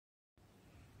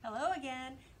Hello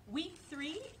again. Week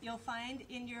 3, you'll find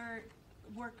in your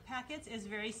work packets, is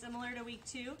very similar to week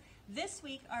 2. This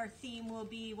week our theme will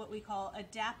be what we call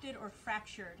adapted or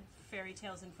fractured fairy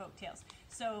tales and folk tales.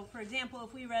 So for example,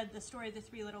 if we read the story of the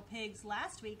Three Little Pigs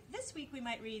last week, this week we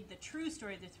might read the true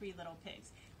story of the Three Little Pigs,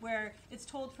 where it's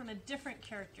told from a different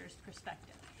character's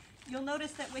perspective. You'll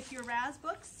notice that with your RAS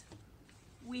books,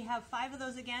 we have 5 of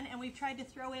those again, and we've tried to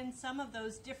throw in some of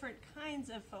those different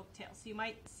kinds of folk tales. So you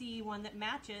might see one that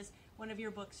matches one of your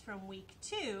books from week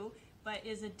 2, but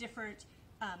is a different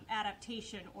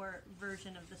adaptation or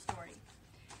version of the story.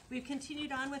 We've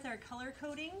continued on with our color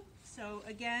coding. So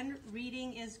again,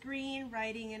 reading is green,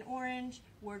 writing in orange,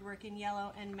 word work in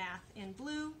yellow, and math in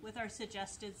blue, with our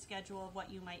suggested schedule of what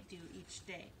you might do each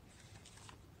day.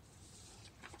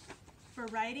 For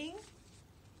reading,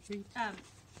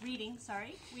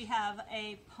 we have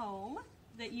a poem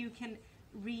that you can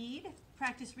read,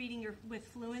 practice reading with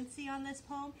fluency on this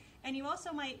poem, and you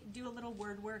also might do a little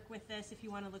word work with this if you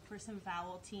want to look for some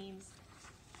vowel teams.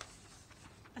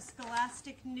 A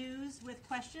Scholastic News with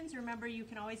questions. Remember, you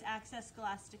can always access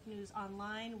Scholastic News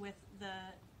online with the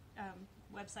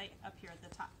website up here at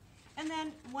the top. And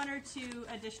then 1 or 2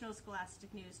 additional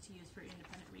Scholastic News to use for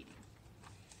independent reading.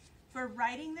 For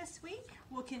writing this week,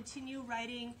 we'll continue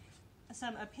writing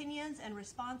some opinions and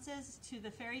responses to the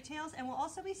fairy tales, and we'll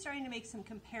also be starting to make some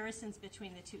comparisons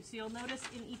between the two. So you'll notice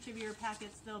in each of your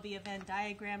packets there'll be a Venn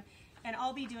diagram, and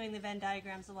I'll be doing the Venn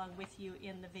diagrams along with you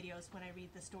in the videos when I read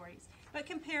the stories, but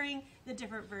comparing the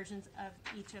different versions of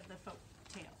each of the folk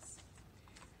tales.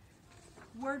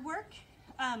 Word work.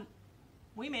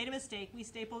 We made a mistake. We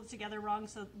stapled it together wrong,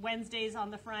 so Wednesday's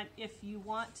on the front. If you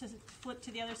want to flip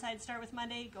to the other side, start with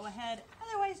Monday, go ahead.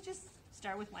 Otherwise, just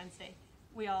start with Wednesday.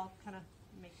 We all kind of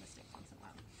make mistakes once in a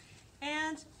while.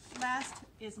 And last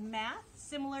is math.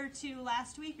 Similar to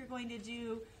last week, you're going to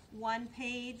do 1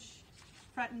 page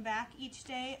front and back each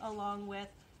day along with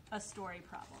a story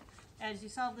problem. As you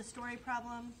solve the story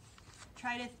problem,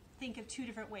 try to think of 2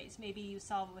 different ways. Maybe you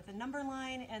solve it with a number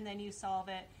line and then you solve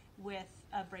it with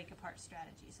a break apart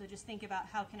strategy. So just think about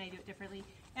how can I do it differently.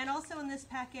 And also in this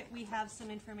packet we have some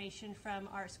information from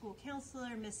our school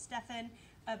counselor, Ms. Stefan,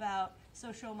 about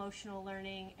social emotional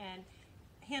learning and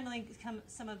handling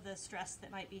some of the stress that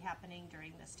might be happening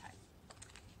during this time.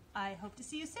 I hope to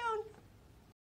see you soon.